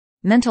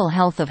Mental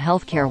health of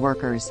healthcare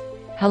workers.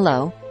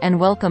 Hello, and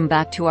welcome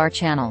back to our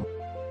channel.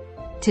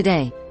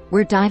 Today,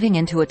 we're diving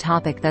into a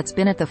topic that's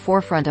been at the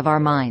forefront of our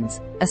minds,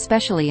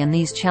 especially in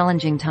these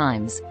challenging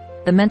times: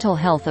 the mental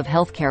health of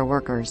healthcare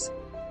workers.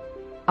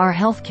 Our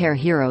healthcare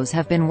heroes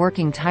have been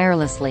working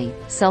tirelessly,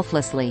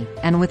 selflessly,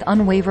 and with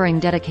unwavering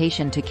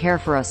dedication to care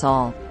for us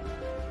all.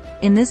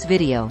 In this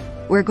video,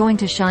 we're going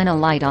to shine a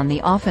light on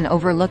the often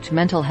overlooked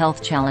mental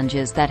health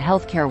challenges that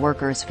healthcare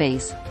workers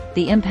face,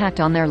 the impact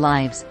on their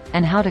lives,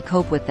 and how to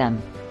cope with them.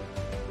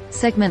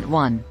 Segment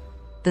 1.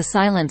 The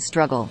silent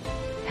struggle.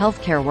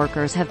 Healthcare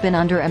workers have been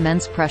under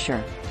immense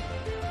pressure.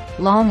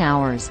 Long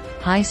hours,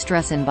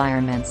 high-stress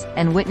environments,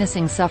 and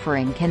witnessing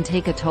suffering can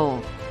take a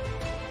toll.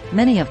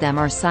 Many of them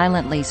are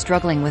silently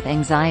struggling with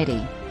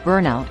anxiety,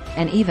 burnout,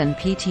 and even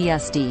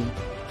PTSD.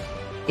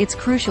 It's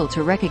crucial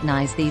to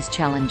recognize these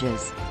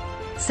challenges.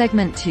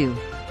 Segment 2.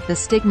 The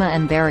stigma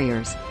and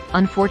barriers.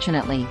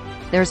 Unfortunately,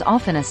 there's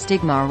often a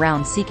stigma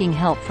around seeking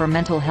help for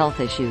mental health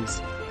issues.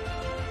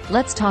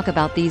 Let's talk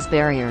about these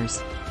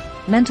barriers.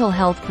 Mental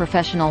health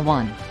professional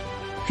 1.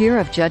 Fear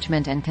of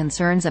judgment and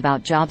concerns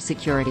about job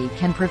security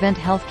can prevent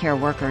healthcare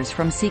workers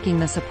from seeking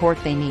the support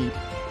they need.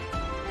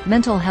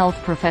 Mental health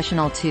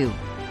professional 2.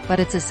 But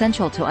it's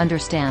essential to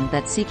understand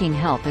that seeking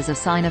help is a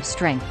sign of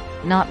strength,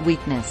 not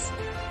weakness.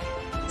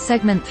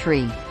 Segment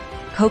 3.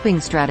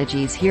 Coping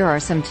strategies. Here are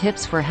some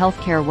tips for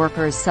healthcare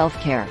workers'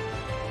 self-care.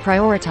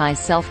 Prioritize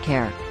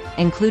self-care,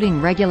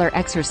 including regular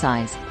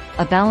exercise,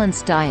 a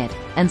balanced diet,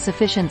 and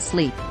sufficient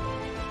sleep.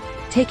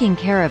 Taking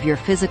care of your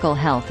physical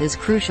health is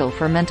crucial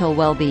for mental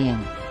well-being.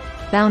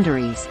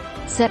 Boundaries.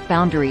 Set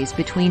boundaries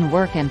between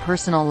work and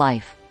personal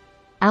life.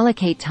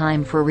 Allocate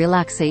time for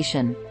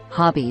relaxation,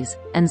 hobbies,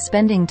 and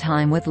spending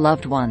time with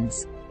loved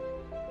ones.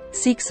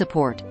 Seek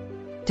support.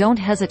 Don't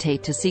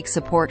hesitate to seek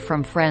support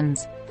from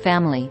friends,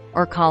 family,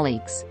 or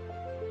colleagues.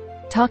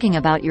 Talking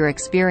about your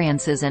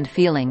experiences and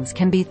feelings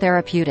can be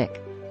therapeutic.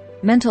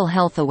 Mental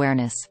health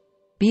awareness.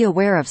 Be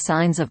aware of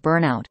signs of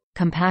burnout,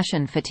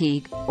 compassion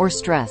fatigue, or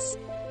stress.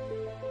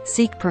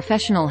 Seek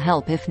professional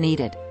help if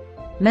needed.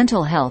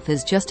 Mental health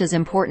is just as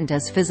important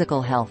as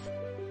physical health.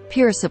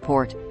 Peer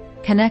support.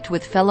 Connect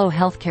with fellow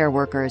healthcare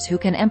workers who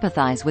can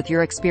empathize with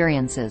your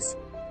experiences.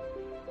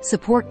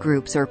 Support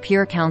groups or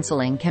peer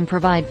counseling can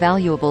provide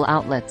valuable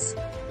outlets.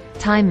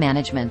 Time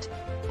management.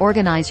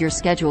 Organize your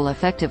schedule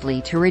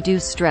effectively to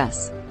reduce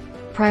stress.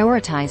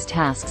 Prioritize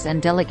tasks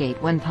and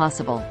delegate when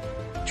possible.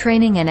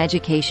 Training and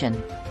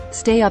education.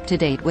 Stay up to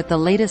date with the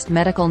latest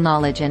medical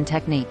knowledge and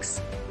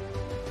techniques.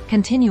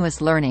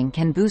 Continuous learning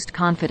can boost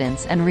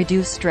confidence and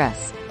reduce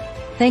stress.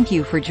 Thank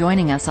you for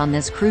joining us on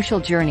this crucial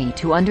journey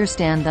to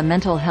understand the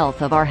mental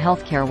health of our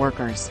healthcare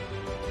workers.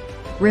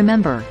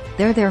 Remember,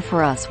 they're there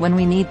for us when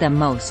we need them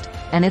most,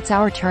 and it's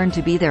our turn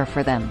to be there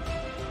for them.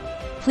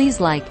 Please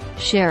like,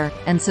 share,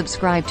 and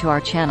subscribe to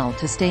our channel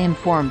to stay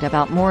informed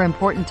about more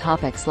important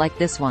topics like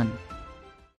this one.